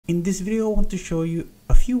In this video, I want to show you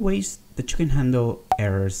a few ways that you can handle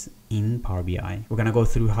errors in Power BI. We're going to go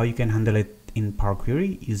through how you can handle it in Power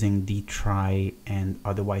Query using the try and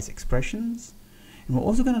otherwise expressions. And we're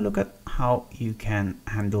also going to look at how you can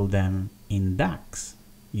handle them in DAX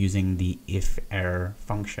using the IFERROR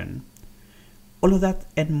function. All of that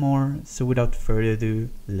and more. So without further ado,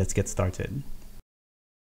 let's get started.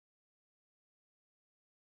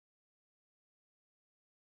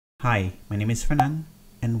 Hi, my name is Fernan,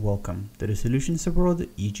 and welcome to the Solutions Abroad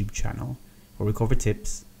YouTube channel, where we cover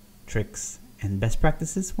tips, tricks, and best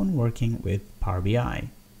practices when working with Power BI.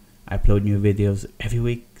 I upload new videos every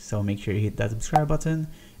week, so make sure you hit that subscribe button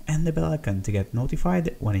and the bell icon to get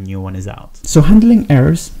notified when a new one is out. So handling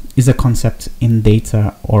errors is a concept in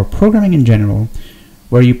data or programming in general,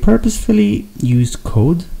 where you purposefully use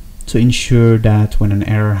code to ensure that when an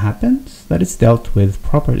error happens, that it's dealt with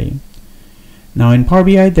properly. Now in Power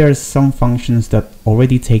BI, there are some functions that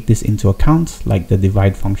already take this into account, like the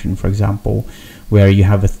divide function, for example, where you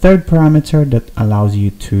have a third parameter that allows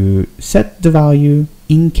you to set the value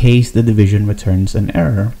in case the division returns an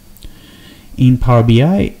error. In Power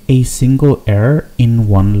BI, a single error in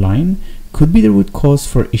one line could be the root cause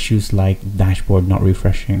for issues like dashboard not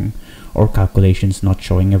refreshing or calculations not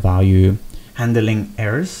showing a value. Handling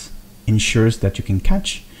errors ensures that you can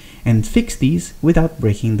catch and fix these without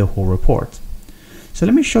breaking the whole report. So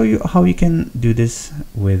let me show you how you can do this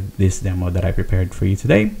with this demo that I prepared for you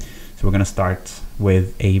today. So we're going to start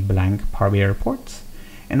with a blank Power BI report.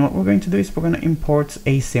 And what we're going to do is we're going to import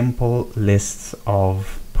a simple list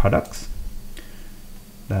of products.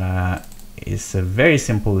 That is a very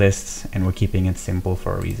simple list, and we're keeping it simple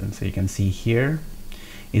for a reason. So you can see here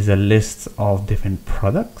is a list of different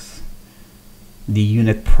products, the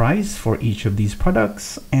unit price for each of these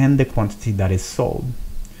products, and the quantity that is sold.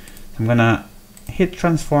 So I'm going to hit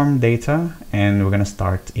transform data, and we're going to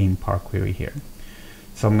start in Power Query here.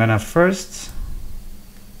 So I'm going to first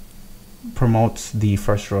promote the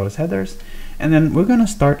first row as headers, and then we're going to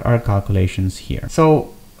start our calculations here.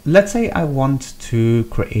 So let's say I want to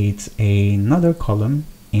create another column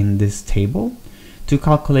in this table to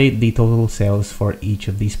calculate the total sales for each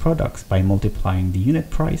of these products by multiplying the unit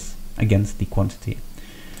price against the quantity.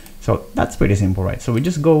 So that's pretty simple, right? So we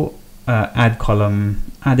just go add column,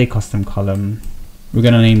 add a custom column. We're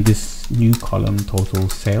going to name this new column total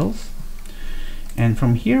sales. And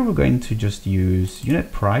from here, we're going to just use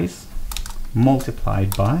unit price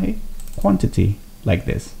multiplied by quantity like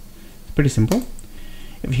this. It's pretty simple.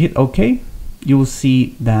 If you hit OK, you will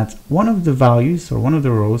see that one of the values or one of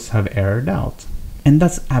the rows have errored out. And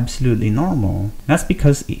that's absolutely normal. That's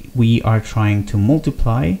because we are trying to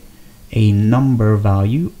multiply a number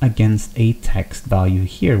value against a text value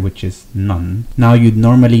here, which is none. Now you'd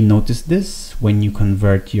normally notice this when you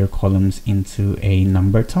convert your columns into a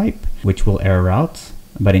number type, which will error out.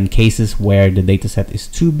 But in cases where the dataset is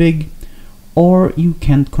too big, or you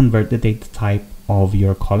can't convert the data type of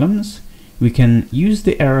your columns, we can use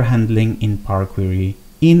the error handling in Power Query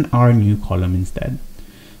in our new column instead.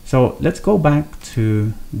 So let's go back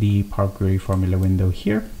to the Power Query formula window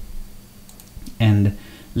here, and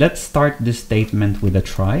let's start this statement with a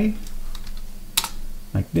try,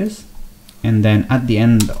 like this. And then at the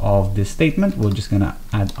end of this statement, we're just gonna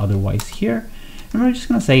add otherwise here. And we're just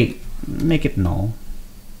gonna say, make it null.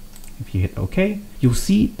 If you hit OK, you'll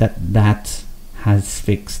see that that has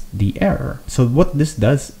fixed the error. So what this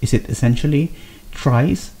does is it essentially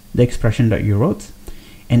tries the expression that you wrote.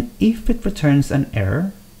 And if it returns an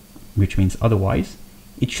error, which means otherwise,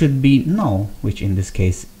 it should be null, which in this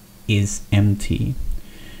case is empty.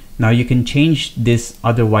 Now you can change this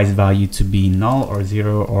otherwise value to be null or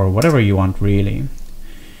 0 or whatever you want really.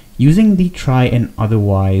 Using the try and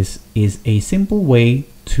otherwise is a simple way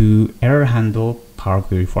to error handle Power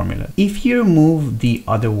Query formula. If you remove the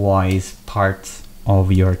otherwise part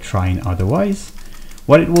of your try and otherwise,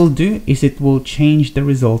 what it will do is it will change the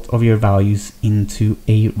result of your values into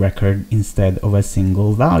a record instead of a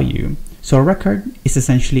single value. So a record is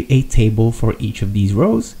essentially a table for each of these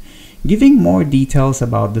rows, giving more details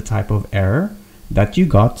about the type of error that you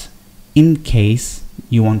got in case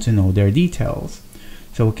you want to know their details.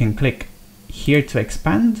 So we can click here to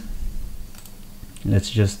expand. Let's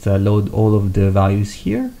just load all of the values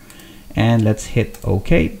here, and let's hit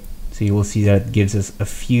OK. So you will see that it gives us a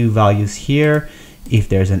few values here, if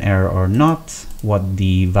there's an error or not, what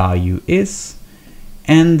the value is,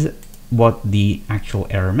 and what the actual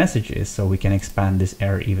error message is. So we can expand this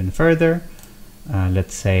error even further.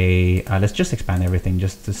 Let's say, let's just expand everything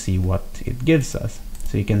just to see what it gives us.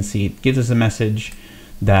 So you can see it gives us a message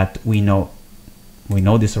that we know we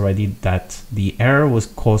know this already, that the error was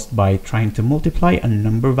caused by trying to multiply a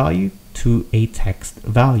number value to a text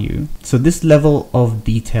value. So this level of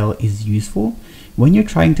detail is useful when you're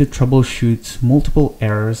trying to troubleshoot multiple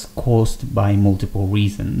errors caused by multiple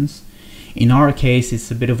reasons. In our case,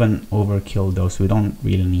 it's a bit of an overkill though, so we don't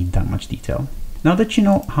really need that much detail. Now that you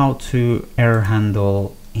know how to error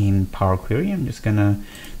handle in Power Query, I'm just gonna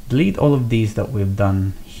delete all of these that we've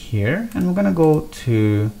done here, and we're gonna go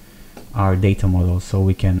to our data model so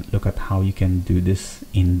we can look at how you can do this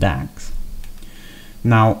in DAX.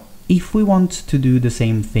 Now, if we want to do the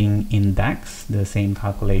same thing in DAX, the same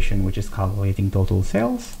calculation, which is calculating total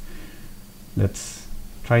sales, let's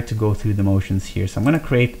try to go through the motions here. So I'm going to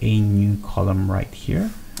create a new column right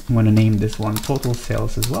here. I'm going to name this one total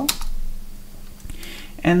sales as well.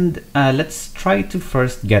 And let's try to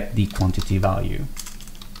first get the quantity value.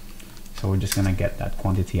 So we're just going to get that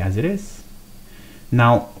quantity as it is.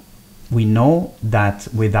 Now, we know that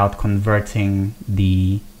without converting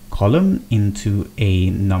the column into a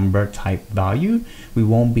number type value, we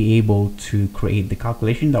won't be able to create the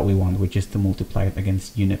calculation that we want, which is to multiply it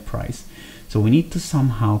against unit price. So we need to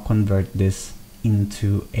somehow convert this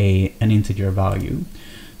into an integer value.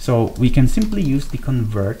 So we can simply use the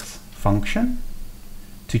convert function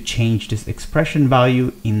to change this expression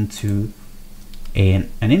value into an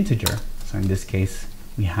integer. So in this case,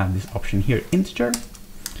 we have this option here, integer.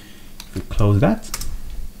 If we close that,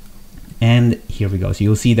 and here we go. So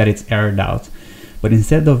you'll see that it's errored out, but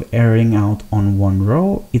instead of erroring out on one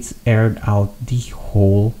row, it's errored out the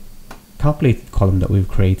whole calculated column that we've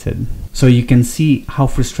created. So you can see how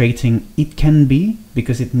frustrating it can be,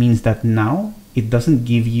 because it means that now it doesn't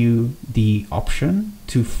give you the option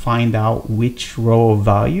to find out which row of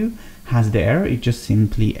value has the error. It just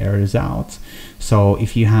simply errors out. So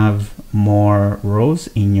if you have more rows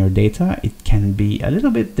in your data, it can be a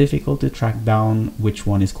little bit difficult to track down which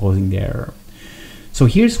one is causing the error. So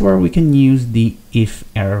here's where we can use the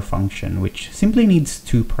IFERROR function, which simply needs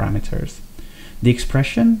two parameters, the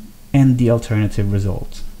expression and the alternative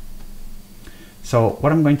result. So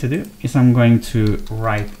what I'm going to do is I'm going to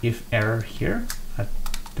write IFERROR here at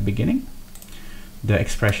the beginning. The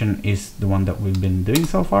expression is the one that we've been doing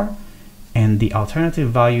so far, and the alternative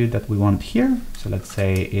value that we want here. So let's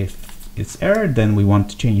say if it's errored, then we want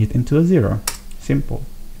to change it into a 0. Simple.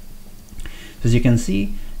 So as you can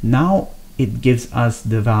see, now it gives us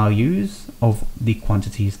the values of the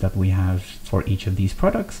quantities that we have for each of these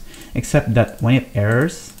products, except that when it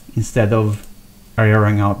errors, instead of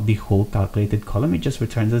erroring out the whole calculated column, it just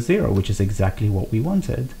returns a 0, which is exactly what we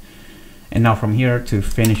wanted. And now from here, to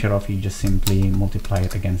finish it off, you just simply multiply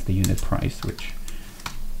it against the unit price, which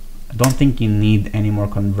I don't think you need any more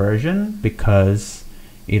conversion because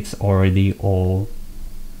it's already all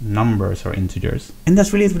numbers or integers. And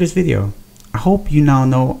that's really it for this video. I hope you now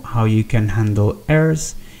know how you can handle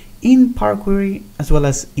errors in Power Query as well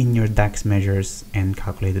as in your DAX measures and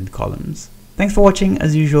calculated columns. Thanks for watching.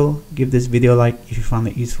 As usual, give this video a like if you found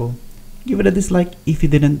it useful. Give it a dislike if you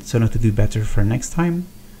didn't, so know to do better for next time.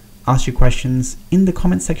 Ask your questions in the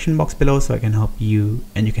comment section box below so I can help you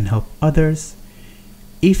and you can help others.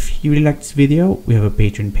 If you really like this video, we have a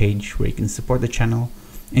Patreon page where you can support the channel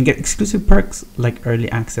and get exclusive perks like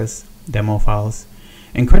early access, demo files,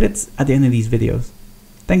 and credits at the end of these videos.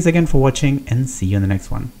 Thanks again for watching, and see you in the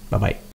next one. Bye bye.